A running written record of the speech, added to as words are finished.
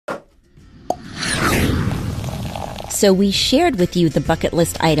So we shared with you the bucket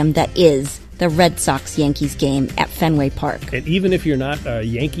list item that is the Red Sox-Yankees game at Fenway Park. And even if you're not a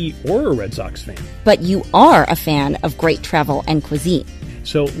Yankee or a Red Sox fan. But you are a fan of great travel and cuisine.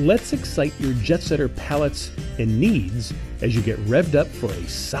 So let's excite your jet-setter palates and needs as you get revved up for a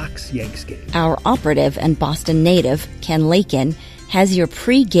Sox-Yanks game. Our operative and Boston native, Ken Lakin, has your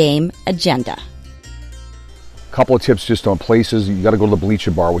pre-game agenda. Couple of tips just on places. You got to go to the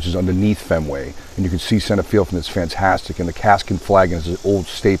Bleacher Bar, which is underneath Fenway, and you can see center field from this fantastic. And the Cask and Flagon is an old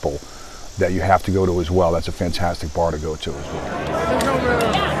staple that you have to go to as well. That's a fantastic bar to go to as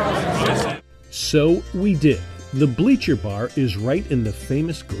well. So we did. The Bleacher Bar is right in the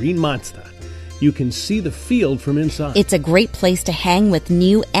famous Green Monster. You can see the field from inside. It's a great place to hang with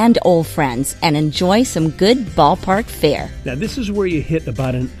new and old friends and enjoy some good ballpark fare. Now, this is where you hit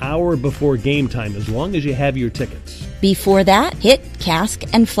about an hour before game time, as long as you have your tickets. Before that, hit Cask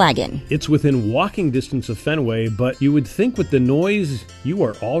and Flagon. It's within walking distance of Fenway, but you would think with the noise, you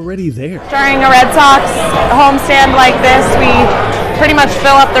are already there. During a Red Sox homestand like this, we pretty much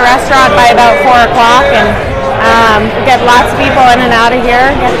fill up the restaurant by about 4 o'clock and get lots of people in and out of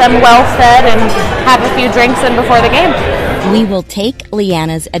here, get them well fed, and have a few drinks in before the game. We will take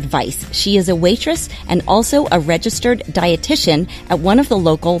Leanna's advice. She is a waitress and also a registered dietitian at one of the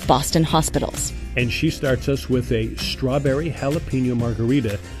local Boston hospitals. And she starts us with a strawberry jalapeno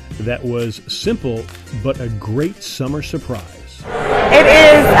margarita that was simple but a great summer surprise. It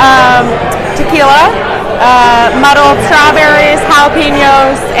is tequila, muddled strawberries,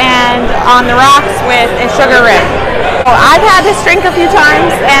 jalapenos, and on the rocks with a sugar rim. So I've had this drink a few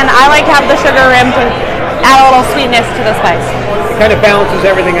times, and I like to have the sugar rim to add a little sweetness to the spice. It kind of balances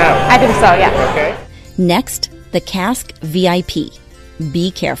everything out. I think so, yeah. Okay. Next, the Cask VIP. Be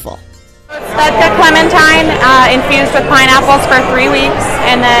careful. Vodka clementine infused with pineapples for 3 weeks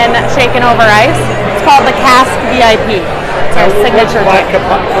and then shaken over ice. It's called the Cask VIP. It's our signature drink. Vodka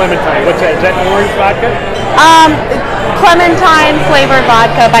clementine. What's that? Is that orange vodka? Clementine flavored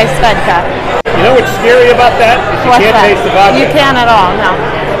vodka by Svedka. You know what's scary about that? Is you can't taste the vodka. You can't at all, no.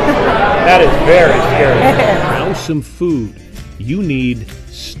 That is very scary. Now some food. You need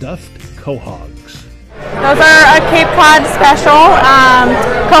stuffed quahogs. Those are a Cape Cod special.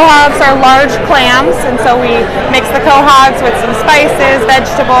 Quahogs are large clams, and so we mix the quahogs with some spices,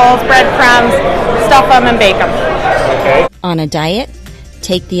 vegetables, breadcrumbs, stuff them, and bake them. Okay. On a diet,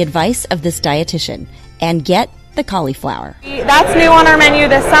 take the advice of this dietitian and get the cauliflower. That's new on our menu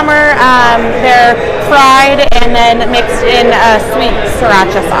this summer. They're fried and then mixed in a sweet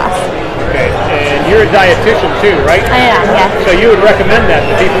sriracha sauce. Okay. And you're a dietitian too, right? I am, yeah. So you would recommend that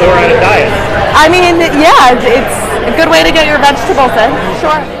to people who are on a diet? I mean, yeah, it's a good way to get your vegetables in.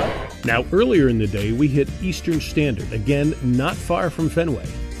 Sure. Now, earlier in the day, we hit Eastern Standard, again, not far from Fenway.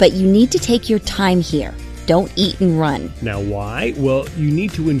 But you need to take your time here. Don't eat and run. Now, why? Well, you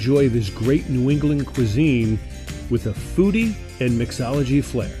need to enjoy this great New England cuisine with a foodie and mixology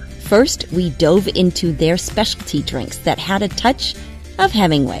flair. First, we dove into their specialty drinks that had a touch of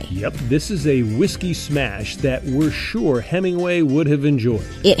Hemingway. Yep, this is a whiskey smash that we're sure Hemingway would have enjoyed.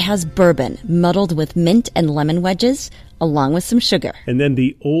 It has bourbon muddled with mint and lemon wedges, along with some sugar. And then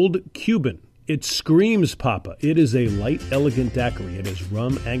the Old Cuban. It screams Papa. It is a light, elegant daiquiri. It has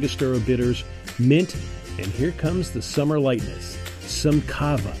rum, Angostura bitters, mint, and here comes the summer lightness. Some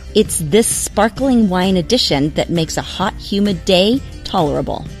cava. It's this sparkling wine addition that makes a hot, humid day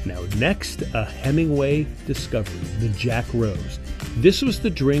tolerable. Now, next, a Hemingway discovery, the Jack Rose. This was the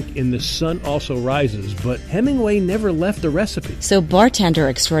drink in The Sun Also Rises, but Hemingway never left the recipe. So bartender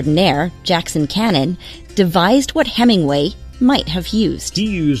extraordinaire, Jackson Cannon, devised what Hemingway might have used. He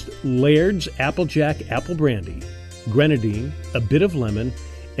used Laird's Applejack apple brandy, grenadine, a bit of lemon,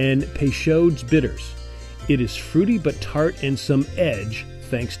 and Peychaud's bitters. It is fruity but tart and some edge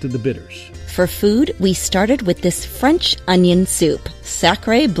thanks to the bitters. For food, we started with this French onion soup.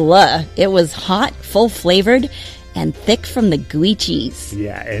 Sacre bleu. It was hot, full-flavored, and thick from the gooey cheese.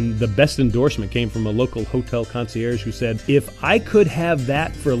 Yeah, and the best endorsement came from a local hotel concierge who said, if I could have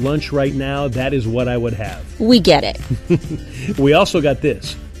that for lunch right now, that is what I would have. We get it. We also got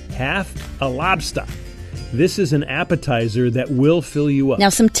this, half a lobster. This is an appetizer that will fill you up. Now,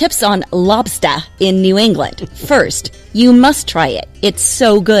 some tips on lobster in New England. First, you must try it. It's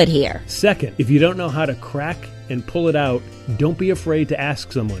so good here. Second, if you don't know how to crack and pull it out, don't be afraid to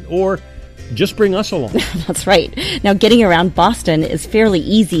ask someone, or just bring us along. That's right. Now, getting around Boston is fairly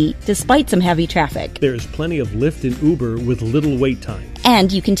easy despite some heavy traffic. There's plenty of Lyft and Uber with little wait time. And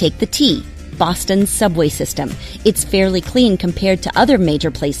you can take the T, Boston's subway system. It's fairly clean compared to other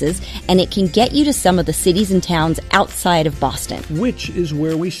major places, and it can get you to some of the cities and towns outside of Boston. Which is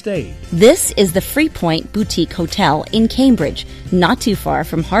where we stayed. This is the Freepoint Boutique Hotel in Cambridge, not too far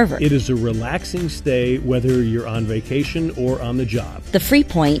from Harvard. It is a relaxing stay whether you're on vacation or on the job. The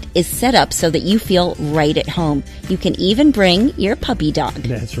Freepoint is set up so that you feel right at home. You can even bring your puppy dog.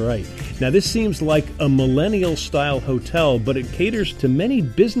 That's right. Now, this seems like a millennial-style hotel, but it caters to many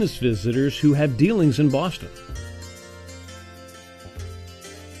business visitors who have dealings in Boston.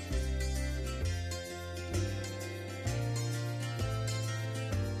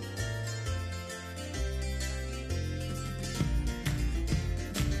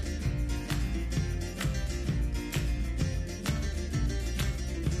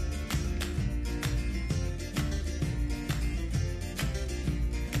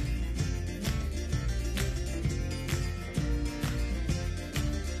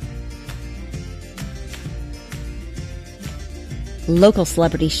 Local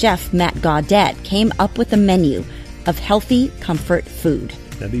celebrity chef Matt Gaudette came up with a menu of healthy comfort food.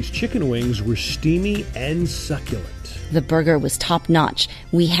 Now, these chicken wings were steamy and succulent. The burger was top-notch.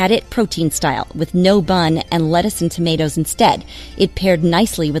 We had it protein style, with no bun and lettuce and tomatoes instead. It paired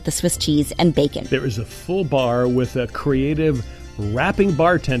nicely with the Swiss cheese and bacon. There is a full bar with a creative rapping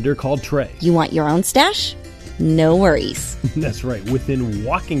bartender called Trey. You want your own stash? No worries. That's right. Within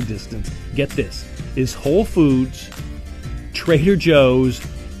walking distance, get this, is Whole Foods, Trader Joe's,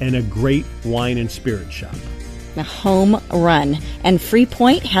 and a great wine and spirit shop. A home run. And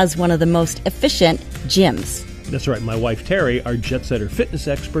Freepoint has one of the most efficient gyms. That's right. My wife, Terry, our jet setter fitness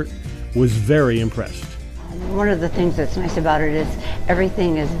expert, was very impressed. One of the things that's nice about it is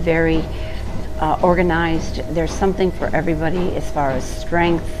everything is very organized. There's something for everybody as far as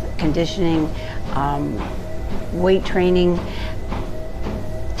strength, conditioning, weight training,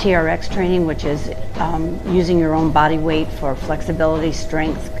 TRX training, which is using your own body weight for flexibility,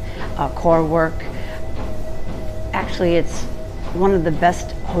 strength, core work. Actually, it's one of the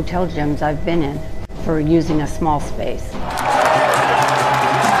best hotel gyms I've been in for using a small space.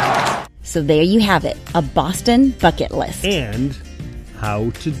 So there you have it, a Boston bucket list. And how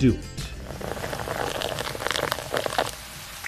to do it.